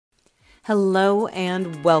Hello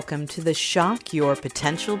and welcome to the Shock Your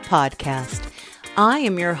Potential podcast. I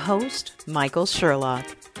am your host, Michael Sherlock.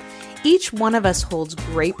 Each one of us holds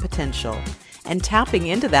great potential, and tapping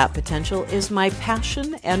into that potential is my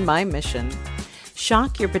passion and my mission.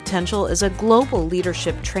 Shock Your Potential is a global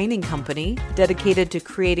leadership training company dedicated to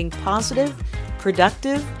creating positive,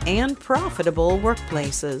 productive, and profitable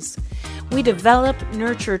workplaces. We develop,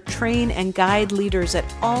 nurture, train, and guide leaders at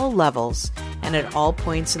all levels and at all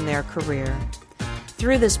points in their career.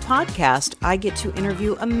 Through this podcast, I get to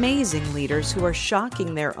interview amazing leaders who are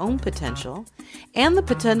shocking their own potential and the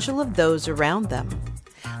potential of those around them.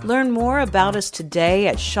 Learn more about us today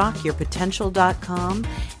at shockyourpotential.com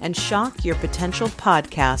and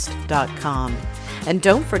shockyourpotentialpodcast.com. And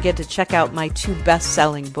don't forget to check out my 2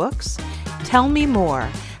 best-selling books, Tell Me More,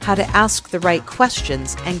 How to Ask the Right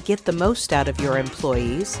Questions and Get the Most Out of Your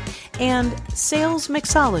Employees, and Sales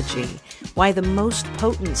Mixology, Why the Most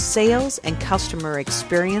Potent Sales and Customer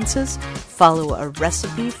Experiences Follow a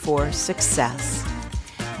Recipe for Success.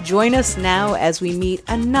 Join us now as we meet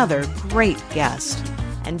another great guest.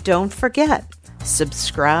 And don't forget,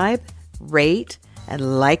 subscribe, rate,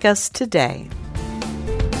 and like us today.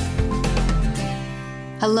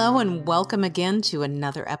 Hello and welcome again to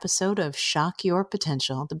another episode of Shock Your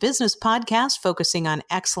Potential, the business podcast focusing on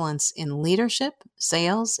excellence in leadership,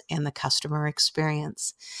 sales, and the customer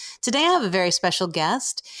experience. Today I have a very special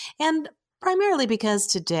guest, and primarily because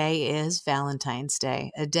today is Valentine's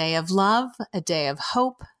Day, a day of love, a day of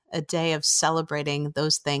hope, a day of celebrating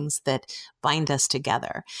those things that bind us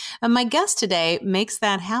together. And my guest today makes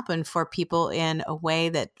that happen for people in a way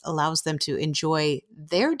that allows them to enjoy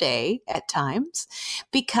their day at times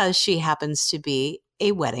because she happens to be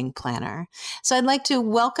a wedding planner. So I'd like to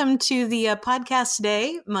welcome to the podcast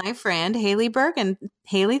today my friend Haley Bergen.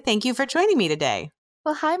 Haley, thank you for joining me today.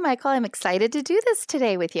 Well, hi, Michael. I'm excited to do this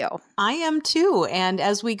today with you. I am too. And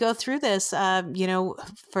as we go through this,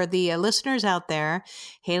 for the listeners out there,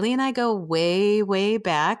 Haley and I go way, way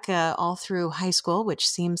back all through high school, which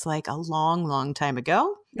seems like a long, long time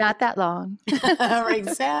ago. Not that long.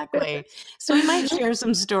 Exactly. So we might share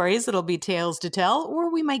some stories that'll be tales to tell,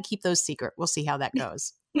 or we might keep those secret. We'll see how that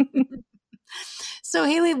goes. So,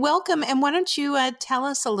 Haley, welcome. And why don't you tell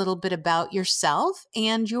us a little bit about yourself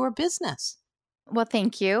and your business? Well,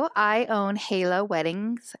 thank you. I own Halo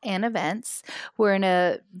Weddings and Events. We're an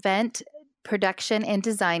event production and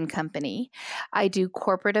design company. I do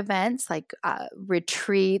corporate events like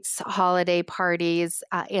retreats, holiday parties,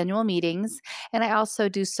 annual meetings, and I also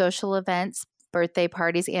do social events, birthday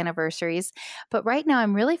parties, anniversaries. But right now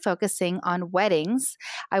I'm really focusing on weddings.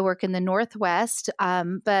 I work in the Northwest,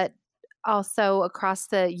 but also across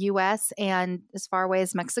the U.S. and as far away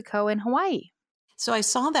as Mexico and Hawaii. So I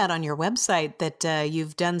saw that on your website that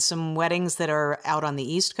you've done some weddings that are out on the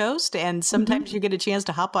East Coast, and sometimes you get a chance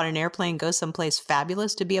to hop on an airplane, go someplace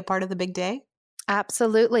fabulous to be a part of the big day.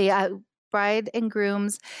 Absolutely. Bride and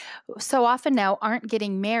grooms so often now aren't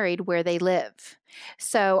getting married where they live.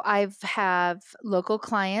 So I've have local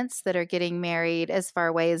clients that are getting married as far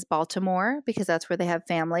away as Baltimore because that's where they have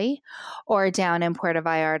family, or down in Puerto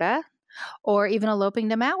Vallarta, or even eloping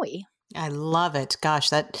to Maui. I love it.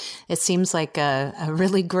 Gosh, it seems like a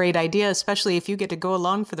really great idea, especially if you get to go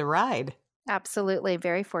along for the ride. Absolutely.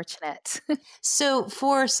 Very fortunate. So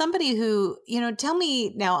for somebody who, tell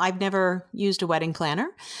me now, I've never used a wedding planner.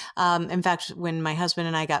 In fact, when my husband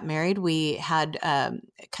and I got married, we had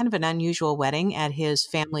kind of an unusual wedding at his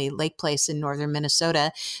family lake place in northern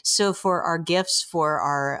Minnesota. So for our gifts for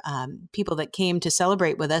our people that came to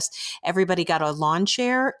celebrate with us, everybody got a lawn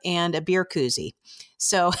chair and a beer koozie.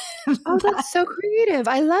 So that's so creative.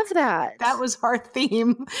 I love that. That was our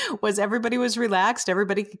theme, was everybody was relaxed.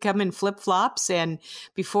 Everybody could come in flip-flops. And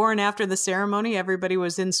before and after the ceremony, everybody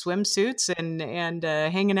was in swimsuits and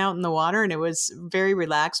hanging out in the water. And it was very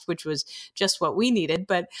relaxed, which was just what we needed.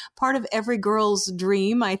 But part of every girl's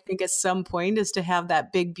dream, I think, at some point is to have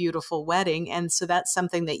that big, beautiful wedding. And so that's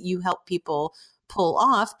something that you help people pull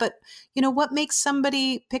off. But, what makes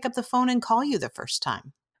somebody pick up the phone and call you the first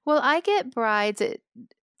time? Well, I get brides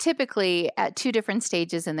typically at 2 different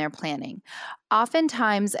stages in their planning.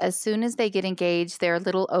 Oftentimes, as soon as they get engaged, they're a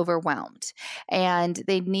little overwhelmed and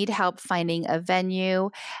they need help finding a venue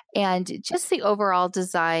and just the overall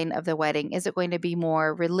design of the wedding. Is it going to be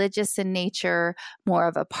more religious in nature, more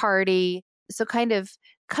of a party? So kind of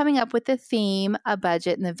coming up with a theme, a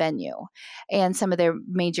budget, and the venue, and some of their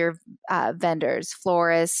major vendors,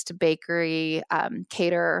 florist, bakery,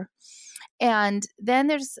 caterer. And then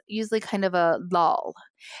there's usually kind of a lull.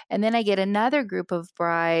 And then I get another group of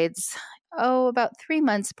brides about 3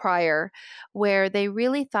 months prior, where they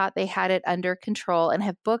really thought they had it under control and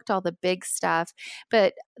have booked all the big stuff.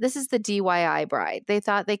 But this is the DIY bride. They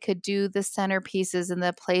thought they could do the centerpieces and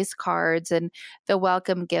the place cards and the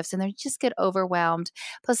welcome gifts, and they just get overwhelmed.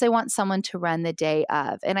 Plus, they want someone to run the day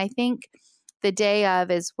of. And I think the day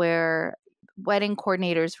of is where wedding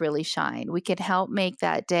coordinators really shine. We can help make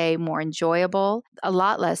that day more enjoyable, a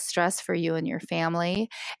lot less stress for you and your family,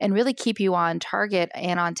 and really keep you on target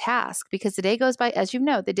and on task, because the day goes by, as you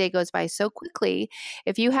know, the day goes by so quickly.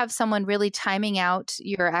 If you have someone really timing out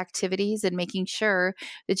your activities and making sure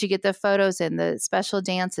that you get the photos in, the special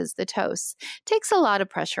dances, the toasts, takes a lot of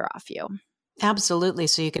pressure off you. Absolutely.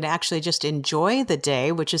 So you can actually just enjoy the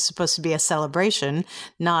day, which is supposed to be a celebration,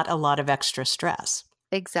 not a lot of extra stress.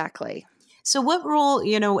 Exactly. So what role,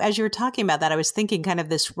 as you were talking about that, I was thinking kind of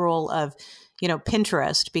this role of,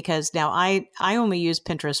 Pinterest, because now I only use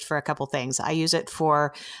Pinterest for a couple things. I use it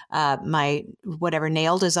for my whatever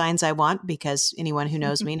nail designs I want, because anyone who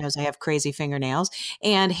knows me knows I have crazy fingernails,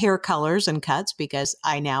 and hair colors and cuts, because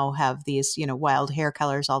I now have these, wild hair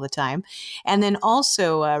colors all the time. And then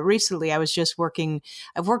also recently I've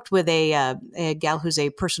worked with a gal who's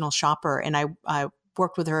a personal shopper, and I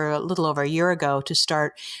worked with her a little over a year ago to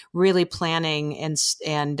start really planning and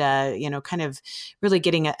kind of really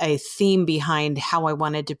getting a theme behind how I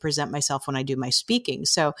wanted to present myself when I do my speaking.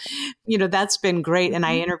 So, that's been great. And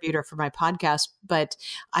I interviewed her for my podcast, but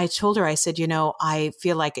I told her, I said, I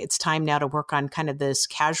feel like it's time now to work on kind of this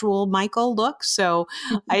casual Michael look. So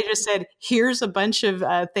I just said, here's a bunch of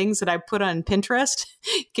things that I put on Pinterest.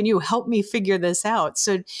 Can you help me figure this out?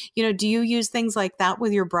 So, do you use things like that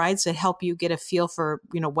with your brides to help you get a feel for,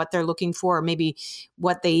 what they're looking for, or maybe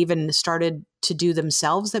what they even started to do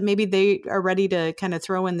themselves that maybe they are ready to kind of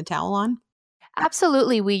throw in the towel on?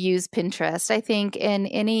 Absolutely, we use Pinterest. I think in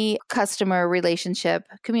any customer relationship,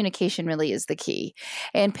 communication really is the key.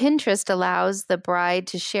 And Pinterest allows the bride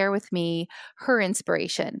to share with me her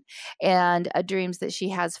inspiration and dreams that she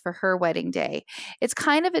has for her wedding day. It's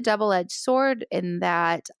kind of a double-edged sword in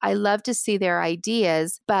that I love to see their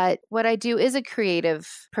ideas, but what I do is a creative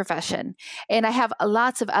profession. And I have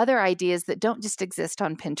lots of other ideas that don't just exist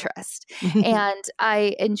on Pinterest. And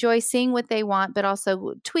I enjoy seeing what they want, but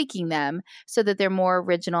also tweaking them so that they're more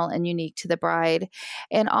original and unique to the bride.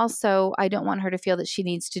 And also, I don't want her to feel that she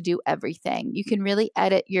needs to do everything. You can really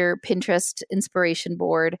edit your Pinterest inspiration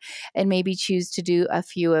board and maybe choose to do a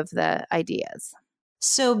few of the ideas.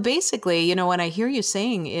 So basically, what I hear you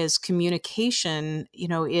saying is communication,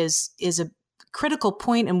 is a critical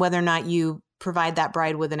point in whether or not you provide that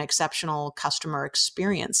bride with an exceptional customer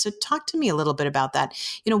experience. So talk to me a little bit about that.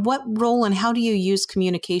 What role and how do you use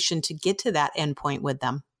communication to get to that endpoint with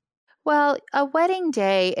them? Well, a wedding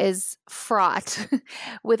day is fraught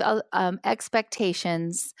with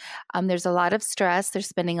expectations. There's a lot of stress. They're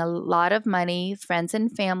spending a lot of money. Friends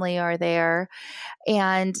and family are there.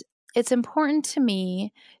 And it's important to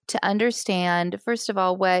me to understand, first of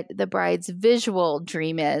all, what the bride's visual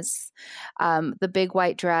dream is, the big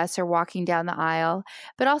white dress or walking down the aisle,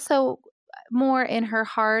 but also more in her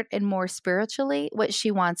heart and more spiritually what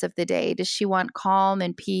she wants of the day. Does she want calm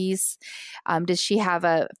and peace? Does she have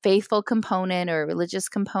a faithful component or a religious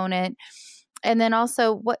component? And then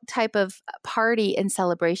also, what type of party and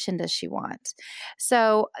celebration does she want?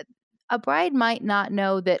 So a bride might not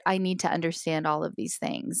know that I need to understand all of these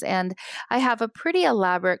things. And I have a pretty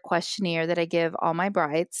elaborate questionnaire that I give all my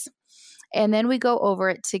brides. And then we go over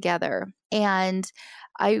it together. And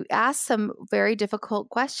I ask some very difficult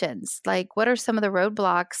questions, like, what are some of the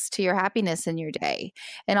roadblocks to your happiness in your day?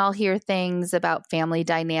 And I'll hear things about family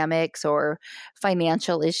dynamics or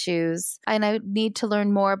financial issues. And I need to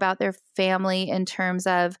learn more about their family in terms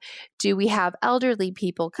of, do we have elderly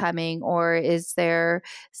people coming, or is there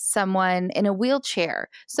someone in a wheelchair?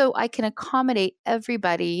 So I can accommodate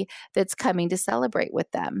everybody that's coming to celebrate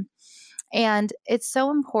with them. And it's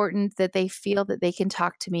so important that they feel that they can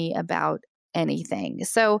talk to me about anything.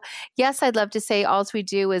 So yes, I'd love to say all we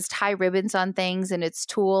do is tie ribbons on things and it's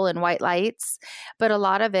tulle and white lights, but a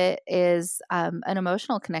lot of it is an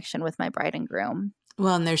emotional connection with my bride and groom.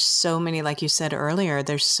 Well, and there's so many, like you said earlier,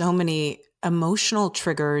 there's so many emotional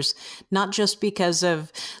triggers, not just because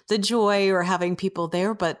of the joy or having people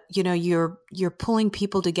there, but you're pulling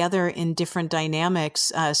people together in different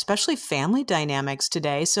dynamics, especially family dynamics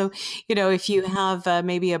today. So, if you have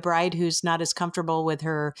maybe a bride who's not as comfortable with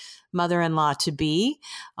her mother-in-law to be,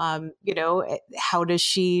 how does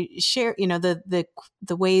she share,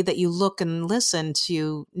 the way that you look and listen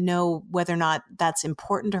to know whether or not that's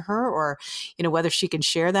important to her, or, whether she can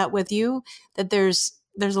share that with you, that there's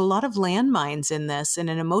there's a lot of landmines in this, and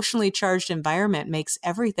an emotionally charged environment makes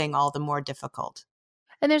everything all the more difficult.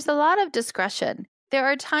 And there's a lot of discretion. There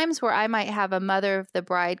are times where I might have a mother of the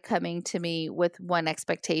bride coming to me with one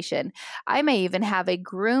expectation. I may even have a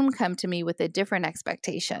groom come to me with a different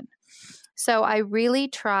expectation. So I really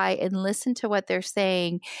try and listen to what they're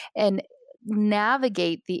saying and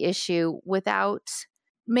navigate the issue without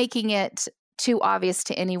making it too obvious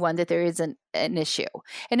to anyone that there isn't an issue.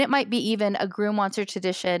 And it might be even a groom wants her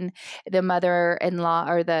tradition, the mother-in-law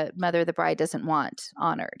or the mother of the bride doesn't want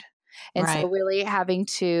honored. And so really having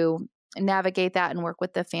to navigate that and work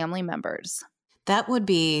with the family members. That would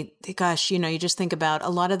be, gosh, you just think about a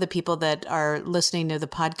lot of the people that are listening to the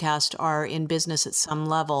podcast are in business at some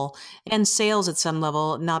level and sales at some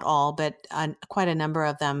level, not all, but quite a number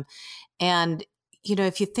of them. And,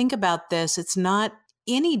 if you think about this, it's not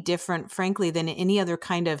any different, frankly, than any other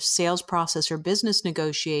kind of sales process or business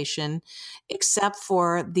negotiation, except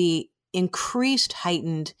for the increased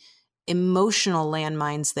heightened emotional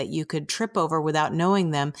landmines that you could trip over without knowing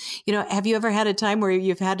them. Have you ever had a time where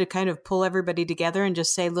you've had to kind of pull everybody together and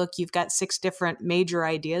just say, look, you've got 6 different major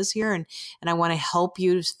ideas here, and I want to help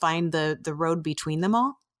you find the road between them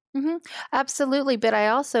all? Mm-hmm. Absolutely. But I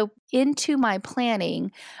also, into my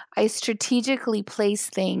planning, I strategically place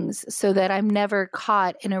things so that I'm never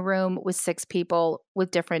caught in a room with 6 people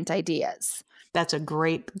with different ideas. That's a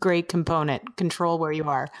great, great component. Control where you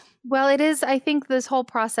are. Well, it is. I think this whole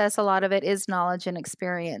process, a lot of it is knowledge and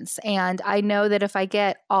experience. And I know that if I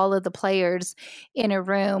get all of the players in a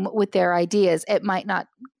room with their ideas, it might not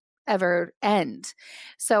ever end.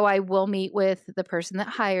 So I will meet with the person that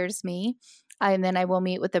hires me, and then I will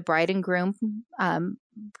meet with the bride and groom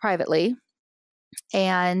privately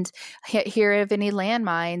and hear of any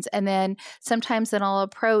landmines. And then sometimes I'll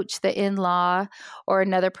approach the in-law or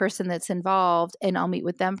another person that's involved, and I'll meet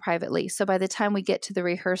with them privately. So by the time we get to the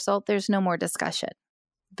rehearsal, there's no more discussion.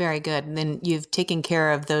 Very good. And then you've taken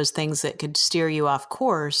care of those things that could steer you off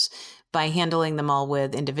course by handling them all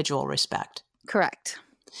with individual respect. Correct.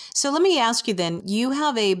 So let me ask you then, you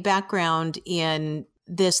have a background in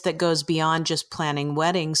this that goes beyond just planning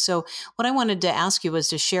weddings. So what I wanted to ask you was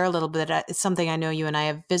to share a little bit. It's something I know you and I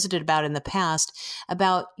have visited about in the past,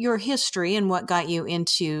 about your history and what got you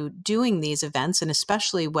into doing these events, and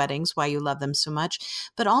especially weddings, why you love them so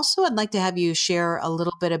much. But also I'd like to have you share a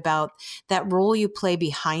little bit about that role you play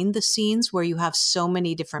behind the scenes, where you have so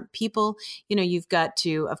many different people. You've got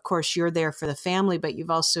to, of course, you're there for the family, but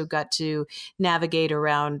you've also got to navigate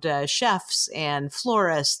around chefs and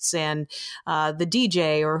florists and the DJ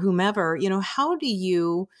or whomever. How do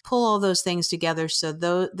you pull all those things together so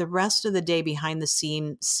the rest of the day behind the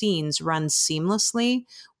scenes runs seamlessly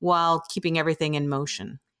while keeping everything in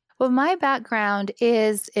motion? Well, my background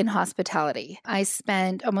is in hospitality. I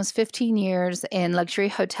spent almost 15 years in luxury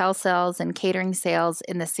hotel sales and catering sales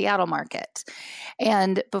in the Seattle market.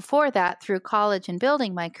 And before that, through college and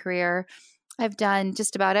building my career, I've done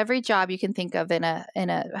just about every job you can think of in a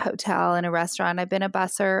hotel, in a restaurant. I've been a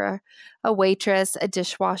busser, a waitress, a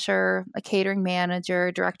dishwasher, a catering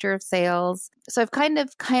manager, director of sales. So I've kind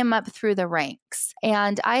of come up through the ranks.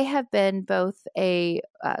 And I have been both a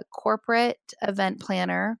corporate event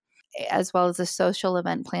planner as well as a social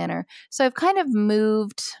event planner. So I've kind of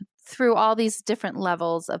moved through all these different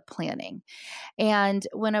levels of planning. And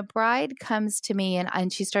when a bride comes to me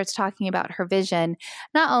and she starts talking about her vision,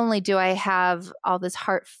 not only do I have all this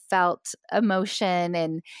heartfelt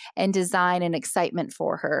emotion and design and excitement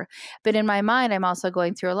for her, but in my mind, I'm also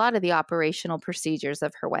going through a lot of the operational procedures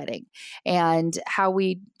of her wedding and how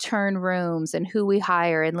we turn rooms and who we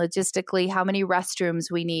hire and logistically how many restrooms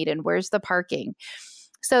we need and where's the parking.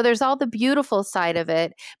 So there's all the beautiful side of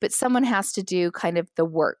it, but someone has to do kind of the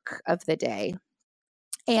work of the day.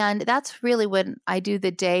 And that's really when I do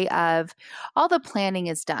the day of all the planning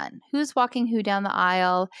is done. Who's walking who down the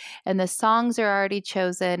aisle, and the songs are already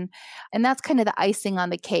chosen. And that's kind of the icing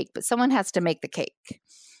on the cake, but someone has to make the cake.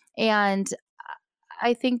 And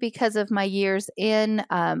I think because of my years in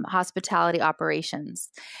hospitality operations,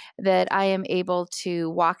 that I am able to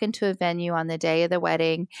walk into a venue on the day of the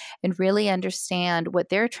wedding and really understand what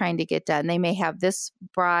they're trying to get done. They may have this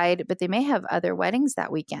bride, but they may have other weddings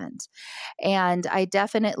that weekend. And I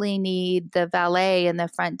definitely need the valet and the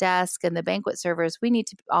front desk and the banquet servers. We need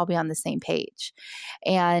to all be on the same page.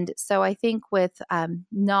 And so I think with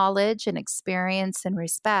knowledge and experience and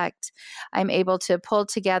respect, I'm able to pull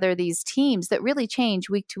together these teams that really change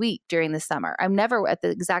week to week during the summer. I'm never at the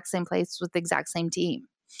exact same place with the exact same team.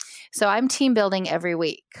 So I'm team building every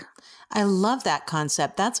week. I love that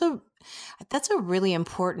concept. That's That's a really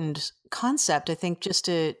important concept, I think, just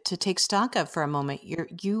to take stock of for a moment.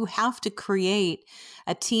 You have to create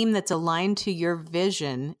a team that's aligned to your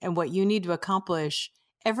vision and what you need to accomplish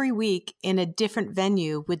every week in a different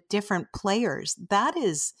venue with different players.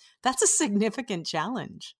 That's a significant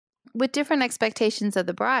challenge. With different expectations of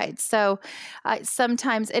the bride. So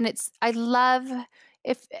sometimes, and I love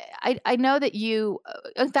if I know that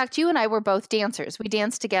in fact, you and I were both dancers. We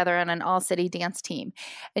danced together on an all city dance team.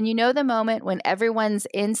 And you know, the moment when everyone's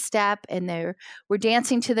in step and we're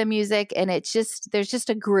dancing to the music and there's just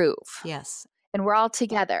a groove. Yes. And we're all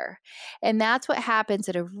together. And that's what happens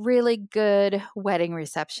at a really good wedding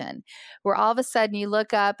reception, where all of a sudden you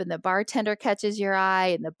look up and the bartender catches your eye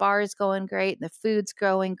and the bar is going great and the food's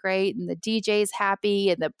going great and the DJ's happy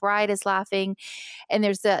and the bride is laughing. And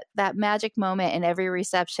there's that magic moment in every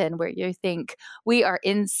reception where you think, we are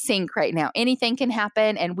in sync right now. Anything can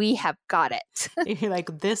happen and we have got it. You're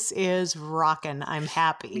like, this is rocking. I'm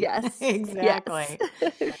happy. Yes. Exactly.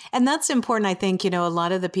 Yes. And that's important. I think, a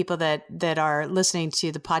lot of the people that are listening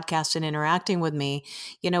to the podcast and interacting with me,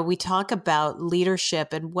 we talk about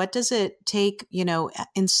leadership and what does it take,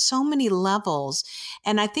 in so many levels.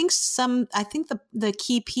 And I think the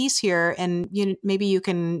key piece here, and maybe you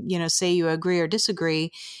can, say you agree or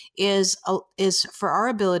disagree, is for our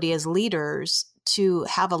ability as leaders to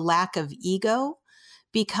have a lack of ego.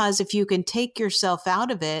 Because if you can take yourself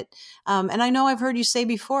out of it, and I know I've heard you say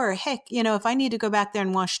before, heck, if I need to go back there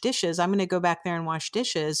and wash dishes, I'm going to go back there and wash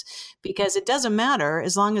dishes, because it doesn't matter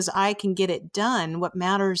as long as I can get it done. What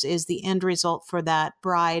matters is the end result for that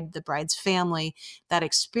bride, the bride's family, that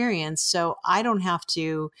experience. So I don't have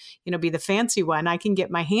to, be the fancy one. I can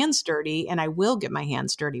get my hands dirty, and I will get my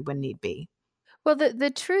hands dirty when need be. Well,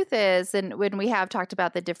 the truth is, and when we have talked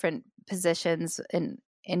about the different positions in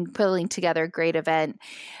pulling together a great event,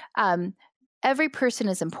 every person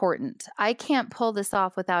is important. I can't pull this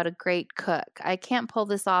off without a great cook. I can't pull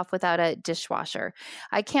this off without a dishwasher.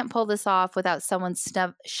 I can't pull this off without someone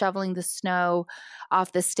shoveling the snow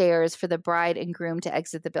off the stairs for the bride and groom to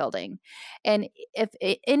exit the building. And if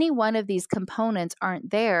any one of these components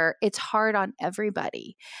aren't there, it's hard on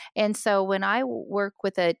everybody. And so when I work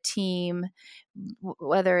with a team,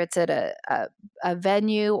 whether it's at a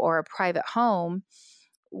venue or a private home,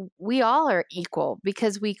 we all are equal,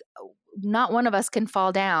 because not one of us can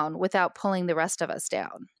fall down without pulling the rest of us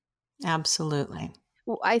down. Absolutely.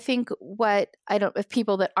 I think if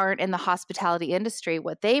people that aren't in the hospitality industry,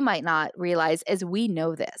 what they might not realize is we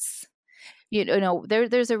know this.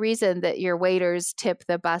 There's a reason that your waiters tip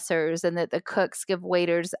the bussers and that the cooks give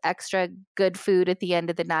waiters extra good food at the end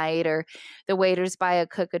of the night, or the waiters buy a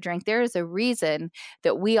cook a drink. There is a reason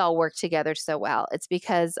that we all work together so well. It's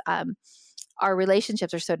because our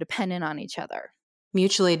relationships are so dependent on each other.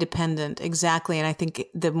 Mutually dependent. Exactly. And I think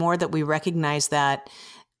the more that we recognize that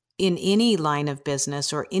in any line of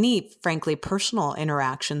business or any, frankly, personal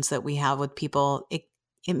interactions that we have with people, it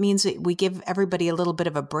means that we give everybody a little bit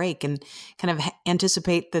of a break and kind of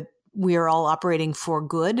anticipate that we are all operating for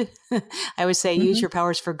good. I always say, use your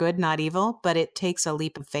powers for good, not evil, but it takes a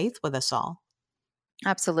leap of faith with us all.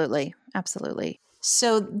 Absolutely. Absolutely.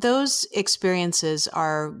 So those experiences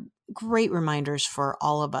are great reminders for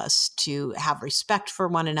all of us to have respect for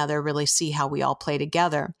one another, really see how we all play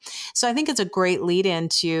together. So I think it's a great lead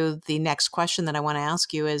into the next question that I want to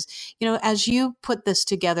ask you is, as you put this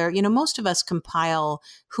together, most of us compile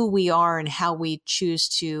who we are and how we choose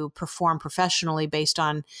to perform professionally based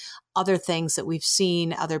on other things that we've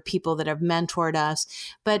seen, other people that have mentored us.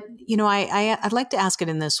 But, I'd like to ask it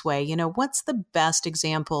in this way. What's the best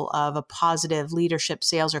example of a positive leadership,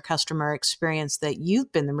 sales, or customer experience that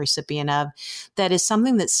you've been the recipient of that is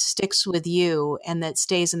something that sticks with you and that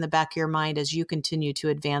stays in the back of your mind as you continue to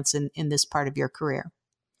advance in this part of your career?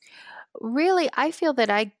 Really, I feel that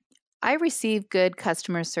I receive good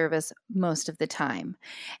customer service most of the time.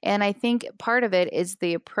 And I think part of it is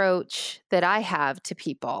the approach that I have to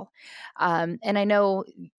people. And I know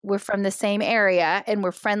we're from the same area and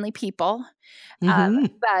we're friendly people.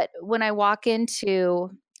 But when I walk into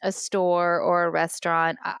a store or a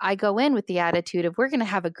restaurant, I go in with the attitude of, we're going to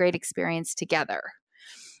have a great experience together.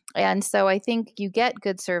 And so I think you get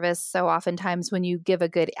good service so oftentimes when you give a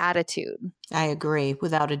good attitude. I agree,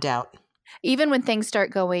 without a doubt. Even when things start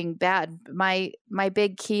going bad, my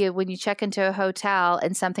big key when you check into a hotel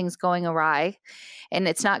and something's going awry and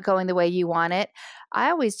it's not going the way you want it, I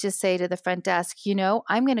always just say to the front desk,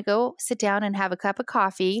 I'm going to go sit down and have a cup of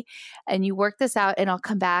coffee and you work this out and I'll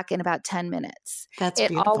come back in about 10 minutes. That's it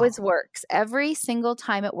beautiful. Always works. Every single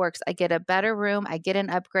time it works. I get a better room. I get an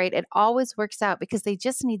upgrade. It always works out because they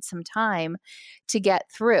just need some time to get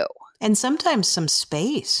through. And sometimes some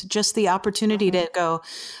space, just the opportunity to go,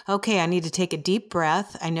 okay, I need to take a deep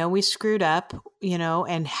breath. I know we screwed up,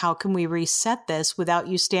 and how can we reset this without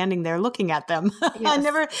you standing there looking at them? Yes.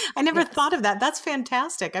 I never Yes. thought of that. That's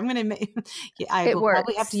fantastic. I It will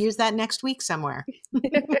probably have to works. use that next week somewhere.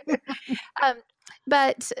 um,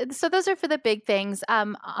 but so those are for the big things.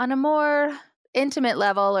 On a more intimate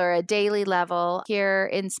level or a daily level, here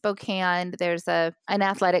in Spokane, there's an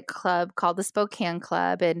athletic club called the Spokane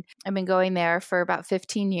Club, and I've been going there for about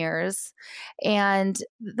 15 years. And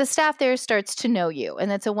the staff there starts to know you,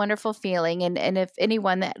 and it's a wonderful feeling. And if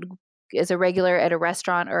anyone that is a regular at a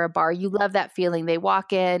restaurant or a bar, you love that feeling. They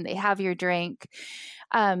walk in, they have your drink.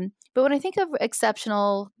 But when I think of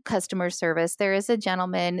exceptional customer service, there is a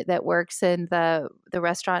gentleman that works in the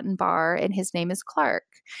restaurant and bar, and his name is Clark.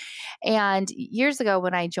 And years ago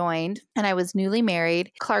when I joined and I was newly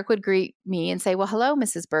married, Clark would greet me and say, "Well, hello,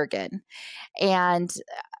 Mrs. Bergen." And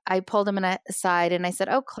I pulled him aside and I said,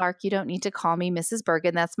 "Oh, Clark, you don't need to call me Mrs.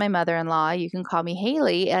 Bergen. That's my mother-in-law. You can call me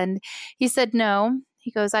Haley." And he said, "No." He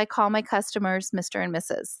goes, "I call my customers Mr. and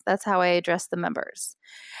Mrs. That's how I address the members."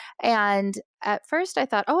 And at first I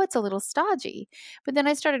thought, oh, it's a little stodgy. But then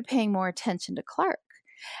I started paying more attention to Clark.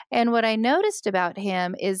 And what I noticed about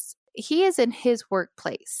him is he is in his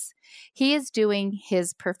workplace. He is doing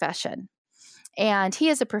his profession. And he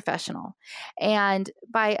is a professional. And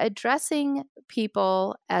by addressing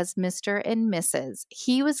people as Mr. and Mrs.,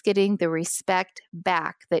 he was getting the respect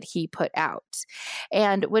back that he put out.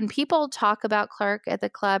 And when people talk about Clark at the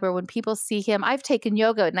club, or when people see him, I've taken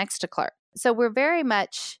yoga next to Clark. So we're very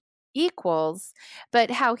much equals, but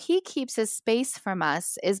how he keeps his space from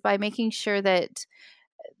us is by making sure that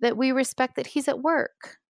we respect that he's at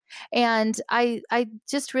work. And I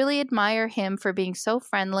just really admire him for being so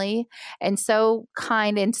friendly and so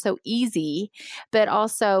kind and so easy, but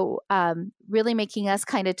also really making us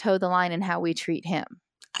kind of toe the line in how we treat him.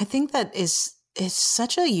 I think that is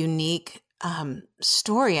such a unique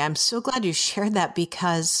story. I'm so glad you shared that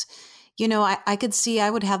because, I could see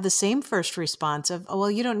I would have the same first response of, oh,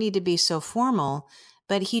 well, you don't need to be so formal,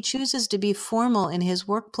 but he chooses to be formal in his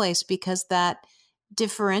workplace because that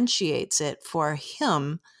differentiates it for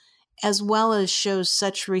him, as well as shows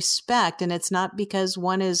such respect. And it's not because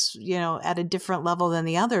one is, at a different level than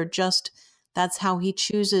the other, just that's how he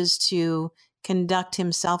chooses to conduct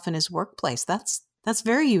himself in his workplace. That's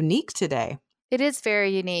very unique today. It is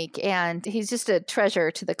very unique. And he's just a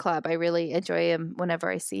treasure to the club. I really enjoy him whenever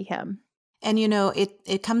I see him. And,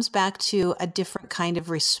 it comes back to a different kind of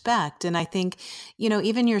respect. And I think,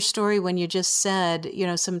 even your story when you just said,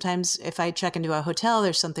 sometimes if I check into a hotel,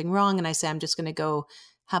 there's something wrong and I say, I'm just going to go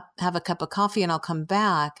have a cup of coffee and I'll come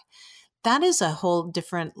back. That is a whole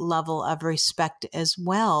different level of respect as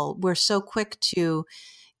well. We're so quick to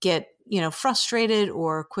get, frustrated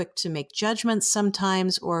or quick to make judgments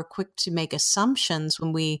sometimes, or quick to make assumptions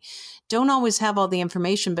when we don't always have all the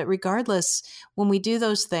information. But regardless, when we do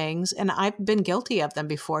those things, and I've been guilty of them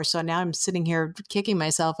before, so now I'm sitting here kicking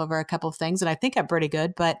myself over a couple of things, and I think I'm pretty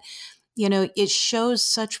good, but it shows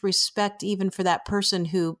such respect even for that person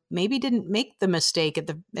who maybe didn't make the mistake at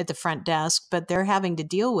the front desk, but they're having to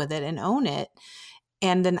deal with it and own it.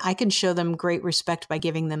 And then I can show them great respect by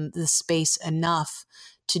giving them the space enough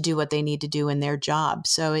to do what they need to do in their job.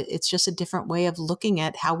 So it's just a different way of looking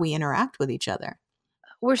at how we interact with each other.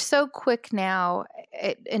 We're so quick now,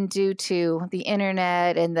 and due to the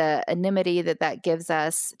internet and the anonymity that gives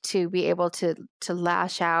us, to be able to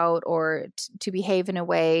lash out or to behave in a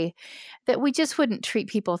way that we just wouldn't treat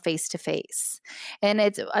people face to face. And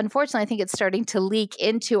it's unfortunately, I think it's starting to leak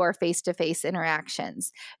into our face to face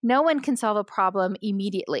interactions. No one can solve a problem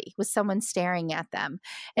immediately with someone staring at them.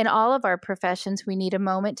 In all of our professions, we need a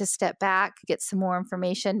moment to step back, get some more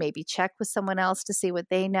information, maybe check with someone else to see what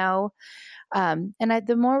they know.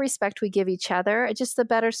 The more respect we give each other, just the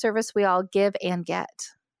better service we all give and get.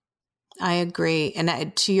 I agree.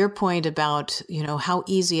 And to your point about, how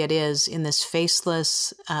easy it is in this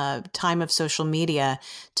faceless time of social media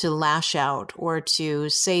to lash out or to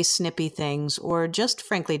say snippy things or just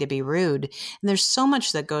frankly to be rude. And there's so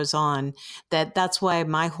much that goes on that's why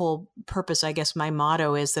my whole purpose, I guess my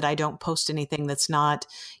motto is that I don't post anything that's not,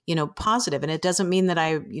 positive. And it doesn't mean that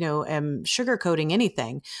I, am sugarcoating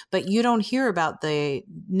anything, but you don't hear about the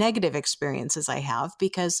negative experiences I have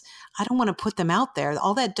because I don't want to put them out there.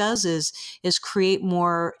 All that does is is create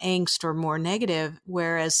more angst or more negative,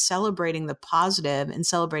 whereas celebrating the positive and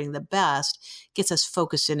celebrating the best gets us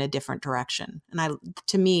focused in a different direction. And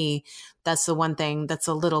to me, that's the one thing, that's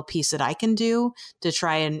a little piece that I can do to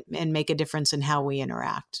try and make a difference in how we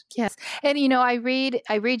interact. Yes. And I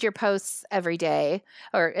read your posts every day,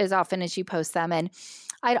 or as often as you post them. And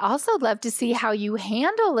I'd also love to see how you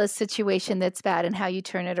handle a situation that's bad and how you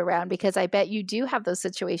turn it around, because I bet you do have those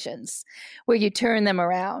situations where you turn them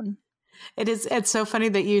around. It's so funny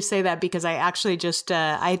that you say that, because I actually just,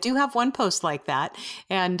 I do have one post like that,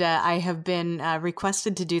 and I have been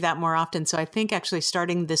requested to do that more often. So I think actually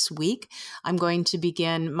starting this week, I'm going to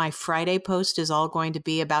begin, my Friday post is all going to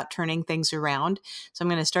be about turning things around. So I'm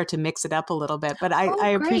going to start to mix it up a little bit, but I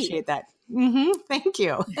appreciate that. Thank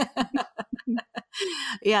you.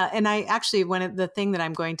 Yeah. And I actually, the thing that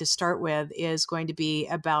I'm going to start with is going to be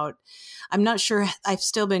about, I'm not sure, I've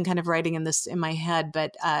still been kind of writing in my head,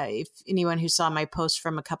 but if anyone who saw my post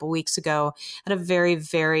from a couple weeks ago, had a very,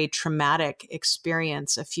 very traumatic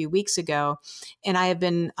experience a few weeks ago. And I have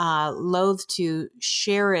been loath to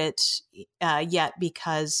share it yet,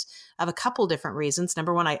 because of a couple different reasons.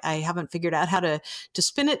 Number one, I haven't figured out how to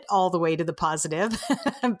spin it all the way to the positive,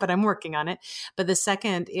 but I'm working on it. But the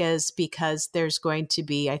second is because there's going to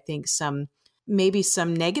be, I think, maybe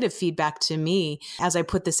some negative feedback to me as I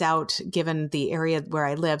put this out, given the area where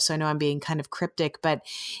I live. So I know I'm being kind of cryptic, but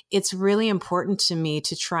it's really important to me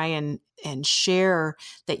to try and share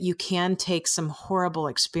that you can take some horrible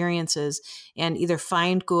experiences and either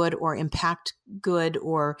find good or impact good,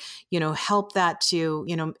 or, help that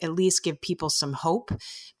to, at least give people some hope,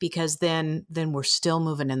 because then we're still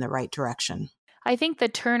moving in the right direction. I think the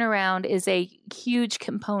turnaround is a huge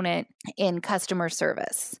component in customer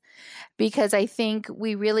service, because I think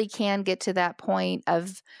we really can get to that point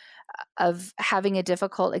of having a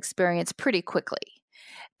difficult experience pretty quickly.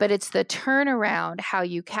 But it's the turnaround, how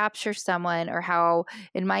you capture someone, or how,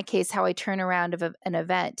 in my case, how I turn around an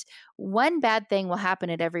event. One bad thing will happen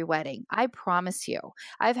at every wedding. I promise you.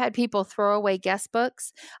 I've had people throw away guest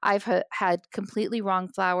books. I've had completely wrong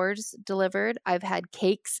flowers delivered. I've had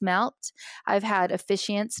cakes melt. I've had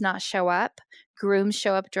officiants not show up, grooms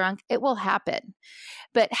show up drunk. It will happen.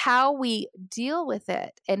 But how we deal with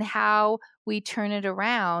it and how we turn it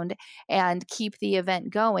around and keep the event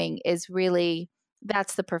going is really,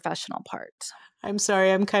 that's the professional part. I'm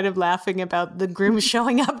sorry, I'm kind of laughing about the groom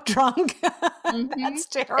showing up drunk. That's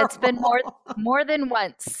terrible. It's been more than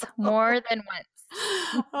once. More than once.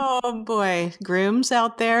 Oh boy, grooms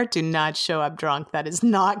out there, do not show up drunk. That is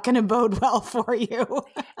not going to bode well for you.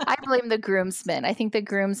 I blame the groomsmen. I think the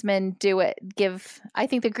groomsmen I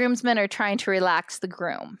think the groomsmen are trying to relax the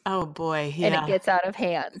groom. Oh boy, yeah. And it gets out of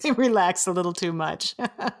hand. They relax a little too much.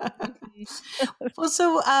 Well,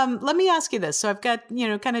 so let me ask you this. So I've got,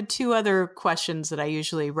 kind of two other questions that I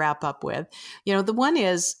usually wrap up with. The one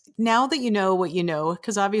is, now that you know what you know,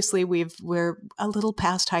 because obviously we're a little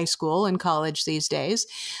past high school and college these days,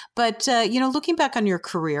 but looking back on your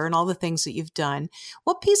career and all the things that you've done,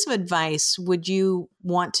 what piece of advice would you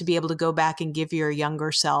want to be able to go back and give your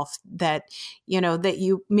younger self that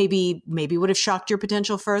you maybe would have shocked your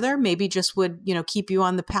potential further, maybe just would, keep you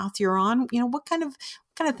on the path you're on? What kind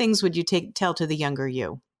of things would you tell to the younger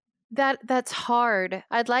you? That's hard.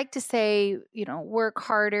 I'd like to say, work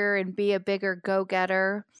harder and be a bigger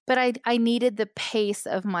go-getter, but I needed the pace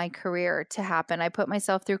of my career to happen. I put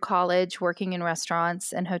myself through college working in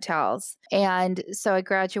restaurants and hotels. And so I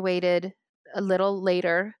graduated a little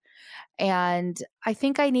later. And I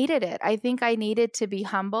think I needed it. I think I needed to be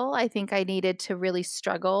humble. I think I needed to really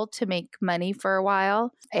struggle to make money for a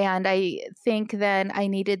while. And I think then I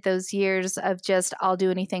needed those years of just, I'll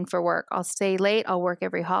do anything for work. I'll stay late. I'll work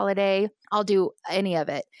every holiday. I'll do any of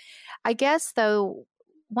it. I guess, though,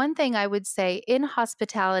 one thing I would say in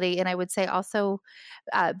hospitality, and I would say also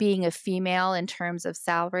being a female in terms of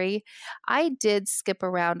salary, I did skip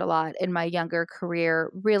around a lot in my younger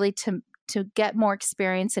career, really to get more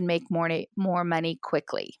experience and make more money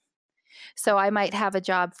quickly. So I might have a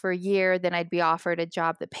job for a year, then I'd be offered a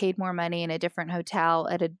job that paid more money in a different hotel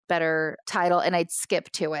at a better title, and I'd skip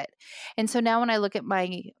to it. And so now when I look at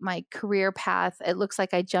my career path, it looks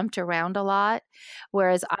like I jumped around a lot,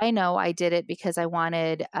 whereas I know I did it because I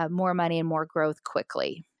wanted more money and more growth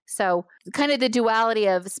quickly. So kind of the duality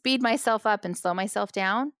of speed myself up and slow myself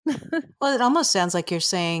down. Well, it almost sounds like you're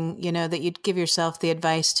saying, that you'd give yourself the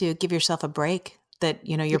advice to give yourself a break, that,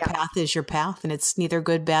 your path is your path and it's neither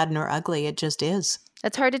good, bad, nor ugly. It just is.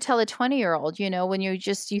 It's hard to tell a 20-year-old, when you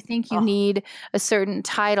think you need a certain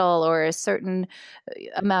title or a certain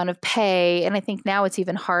amount of pay. And I think now it's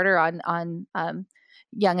even harder on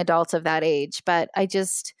young adults of that age. But I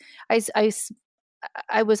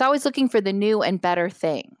was always looking for the new and better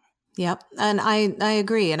thing. Yep. And I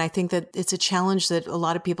agree. And I think that it's a challenge that a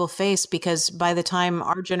lot of people face because by the time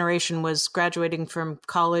our generation was graduating from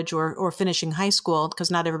college or finishing high school, because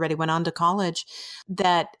not everybody went on to college,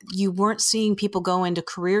 that you weren't seeing people go into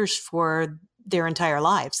careers for their entire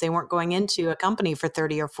lives. They weren't going into a company for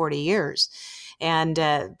 30 or 40 years. And,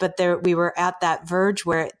 but we were at that verge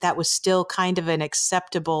where that was still kind of an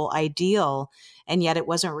acceptable ideal. And yet it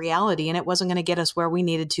wasn't reality and it wasn't going to get us where we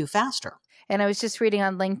needed to faster. And I was just reading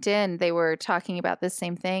on LinkedIn, they were talking about the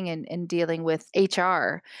same thing and dealing with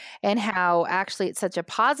HR and how actually it's such a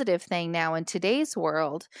positive thing now in today's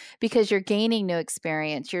world because you're gaining new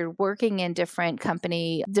experience. You're working in different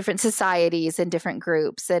societies and different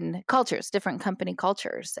groups and cultures, different company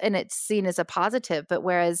cultures. And it's seen as a positive. But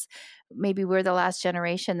whereas maybe we're the last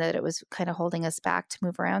generation that it was kind of holding us back to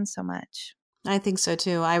move around so much. I think so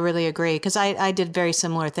too. I really agree because I did very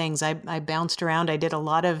similar things. I bounced around. I did a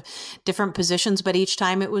lot of different positions, but each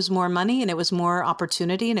time it was more money and it was more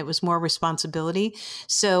opportunity and it was more responsibility.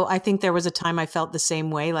 So I think there was a time I felt the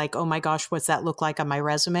same way, like, oh my gosh, what's that look like on my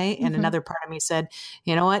resume? And another part of me said,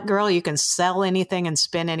 you know what, girl, you can sell anything and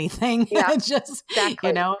spin anything. Yeah, just,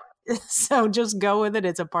 exactly. So just go with it.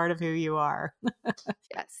 It's a part of who you are.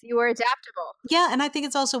 Yes, you are adaptable. Yeah. And I think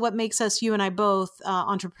it's also what makes us, you and I both,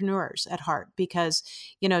 entrepreneurs at heart, because,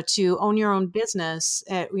 to own your own business,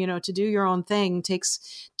 to do your own thing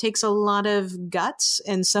takes a lot of guts.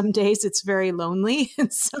 And some days it's very lonely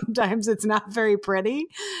and sometimes it's not very pretty.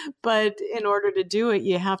 But in order to do it,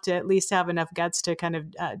 you have to at least have enough guts to kind of,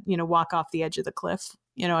 walk off the edge of the cliff.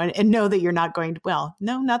 And know that you're not going to,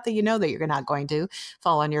 not that you know that you're not going to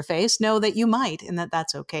fall on your face, know that you might, and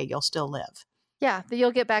that's okay. You'll still live. Yeah, but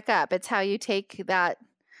you'll get back up. It's how you take that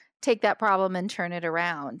problem and turn it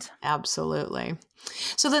around. Absolutely.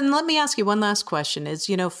 So then let me ask you one last question is,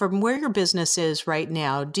 from where your business is right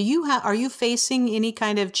now, are you facing any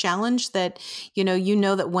kind of challenge that,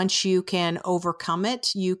 that once you can overcome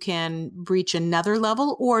it, you can reach another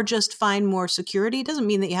level or just find more security? It doesn't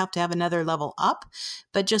mean that you have to have another level up,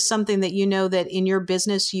 but just something that that in your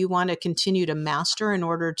business, you want to continue to master in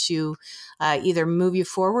order to either move you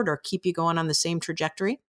forward or keep you going on the same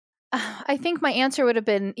trajectory? I think my answer would have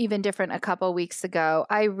been even different a couple of weeks ago.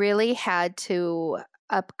 I really had to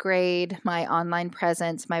upgrade my online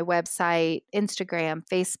presence, my website, Instagram,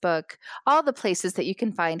 Facebook, all the places that you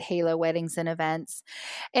can find Halo weddings and events.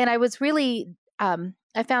 And I was really,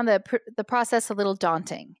 I found the process a little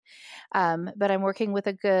daunting. But I'm working with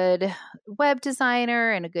a good web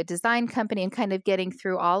designer and a good design company and kind of getting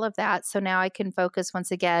through all of that. So now I can focus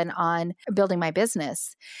once again on building my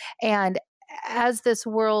business. And as this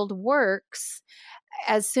world works,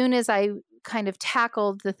 as soon as I kind of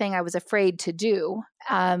tackled the thing I was afraid to do,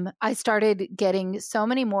 I started getting so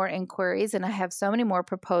many more inquiries and I have so many more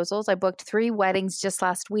proposals. I booked 3 weddings just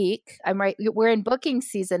last week. We're in booking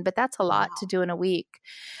season, but that's a lot to do in a week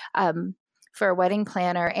for a wedding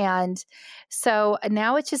planner. And so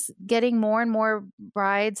now it's just getting more and more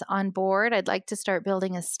brides on board. I'd like to start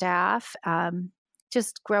building a staff,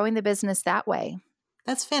 just growing the business that way.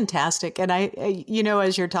 That's fantastic. And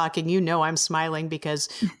as you're talking, I'm smiling because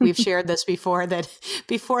we've shared this before that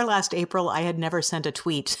before last April, I had never sent a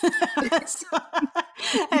tweet.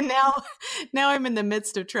 And now I'm in the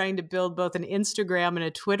midst of trying to build both an Instagram and a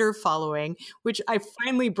Twitter following, which I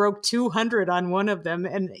finally broke 200 on one of them.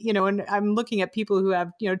 And, and I'm looking at people who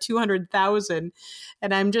have, 200,000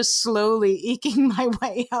 and I'm just slowly eking my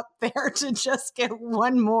way up there to just get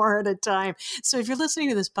one more at a time. So if you're listening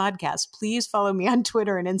to this podcast, please follow me on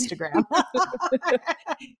Twitter and Instagram.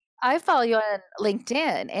 I follow you on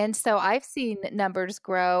LinkedIn. And so I've seen numbers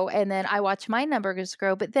grow and then I watch my numbers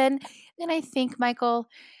grow. But then I think, Michael,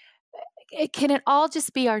 can it all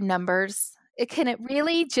just be our numbers? Can it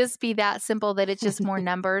really just be that simple that it's just more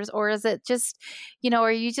numbers? Or is it just,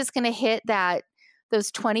 are you just going to hit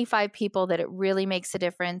those 25 people that it really makes a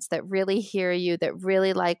difference, that really hear you, that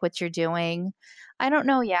really like what you're doing? I don't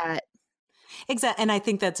know yet. Exactly. And I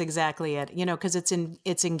think that's exactly it, because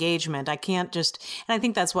it's engagement. I can't and I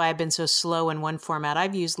think that's why I've been so slow in one format.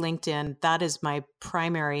 I've used LinkedIn. That is my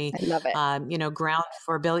primary, I love it. Ground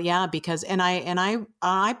for build. Yeah. Because, I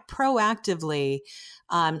proactively,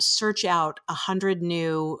 search out 100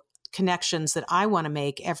 new connections that I want to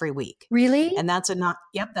make every week. Really? And that's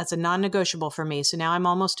a non-negotiable for me. So now I'm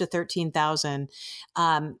almost to 13,000.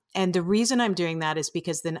 And the reason I'm doing that is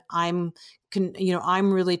because then I'm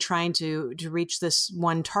I'm really trying to reach this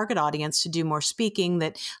one target audience to do more speaking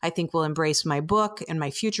that I think will embrace my book and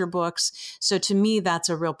my future books. So to me, that's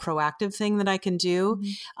a real proactive thing that I can do.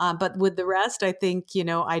 Mm-hmm. But with the rest, I think,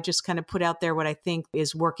 I just kind of put out there what I think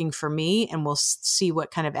is working for me, and we'll see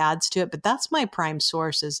what kind of adds to it. But that's my prime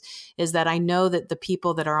source is that I know that the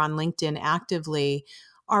people that are on LinkedIn actively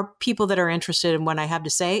are people that are interested in what I have to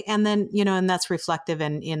say. And then, and that's reflective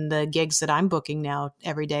in the gigs that I'm booking now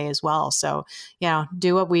every day as well. So,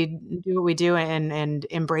 do what we do and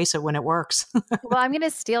embrace it when it works. Well, I'm going to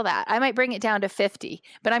steal that. I might bring it down to 50,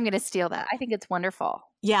 but I'm going to steal that. I think it's wonderful.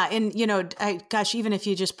 Yeah. And, even if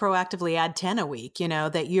you just proactively add 10 a week,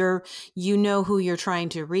 that who you're trying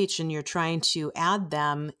to reach and you're trying to add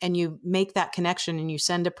them, and you make that connection and you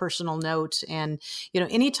send a personal note. And,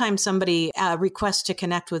 anytime somebody requests to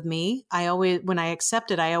connect with me, when I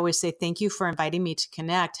accept it, I always say, thank you for inviting me to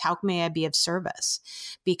connect. How may I be of service?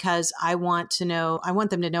 Because I want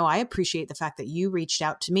them to know I appreciate the fact that you reached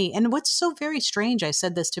out to me. And what's so very strange, I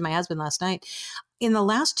said this to my husband last night, in the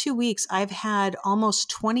last 2 weeks, I've had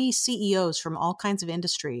almost 20 CEOs from all kinds of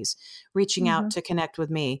industries reaching out to connect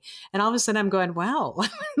with me. And all of a sudden I'm going, wow,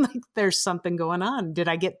 like there's something going on. Did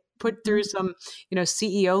I get put through some,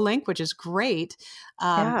 CEO link, which is great.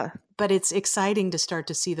 But it's exciting to start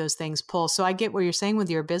to see those things pull. So I get what you're saying with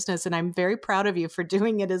your business, and I'm very proud of you for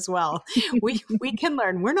doing it as well. We can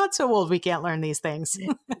learn. We're not so old we can't learn these things.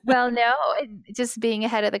 Well, no, just being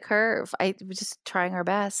ahead of the curve. We're just trying our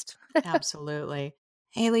best. Absolutely.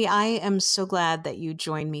 Haley, I am so glad that you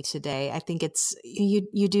joined me today. I think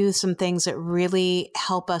you do some things that really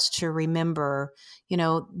help us to remember,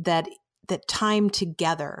 that time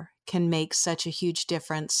together can make such a huge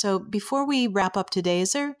difference. So before we wrap up today,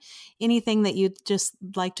 is there anything that you'd just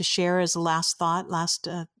like to share as a last thought, last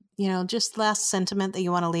sentiment that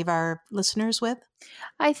you want to leave our listeners with?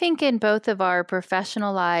 I think in both of our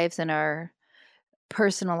professional lives and our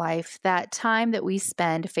personal life, that time that we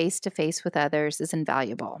spend face to face with others is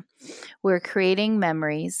invaluable. We're creating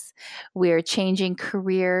memories. We're changing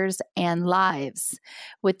careers and lives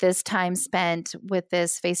with this time spent with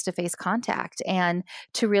this face to face contact, and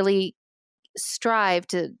to really strive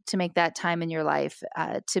to make that time in your life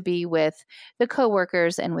to be with the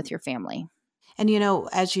coworkers and with your family. And,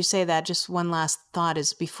 as you say that, just one last thought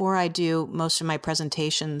is, before I do most of my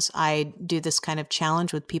presentations, I do this kind of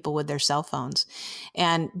challenge with people with their cell phones.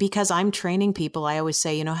 And because I'm training people, I always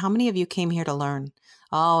say, how many of you came here to learn?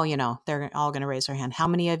 Oh, they're all going to raise their hand. How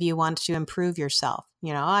many of you want to improve yourself?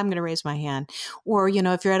 I'm going to raise my hand. Or,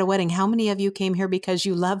 if you're at a wedding, how many of you came here because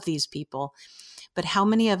you love these people? But how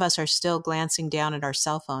many of us are still glancing down at our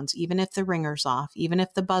cell phones, even if the ringer's off, even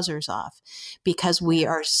if the buzzer's off, because we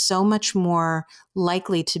are so much more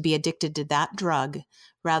likely to be addicted to that drug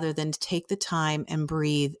rather than to take the time and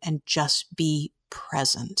breathe and just be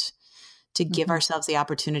present, to give ourselves the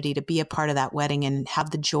opportunity to be a part of that wedding and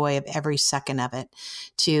have the joy of every second of it,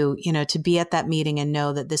 to be at that meeting and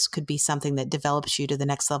know that this could be something that develops you to the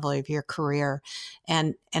next level of your career.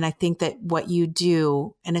 And I think that what you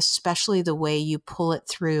do, and especially the way you pull it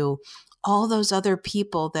through all those other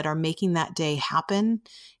people that are making that day happen,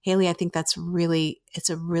 Haley, I think it's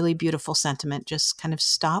a really beautiful sentiment. Just kind of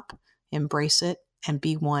stop, embrace it, and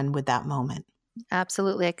be one with that moment.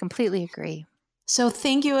 Absolutely. I completely agree. So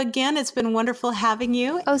thank you again. It's been wonderful having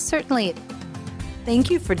you. Oh, certainly. Thank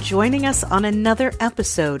you for joining us on another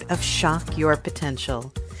episode of Shock Your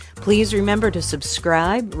Potential. Please remember to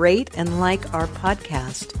subscribe, rate, and like our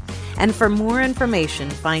podcast. And for more information,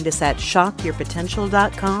 find us at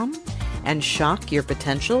shockyourpotential.com and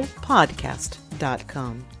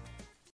shockyourpotentialpodcast.com.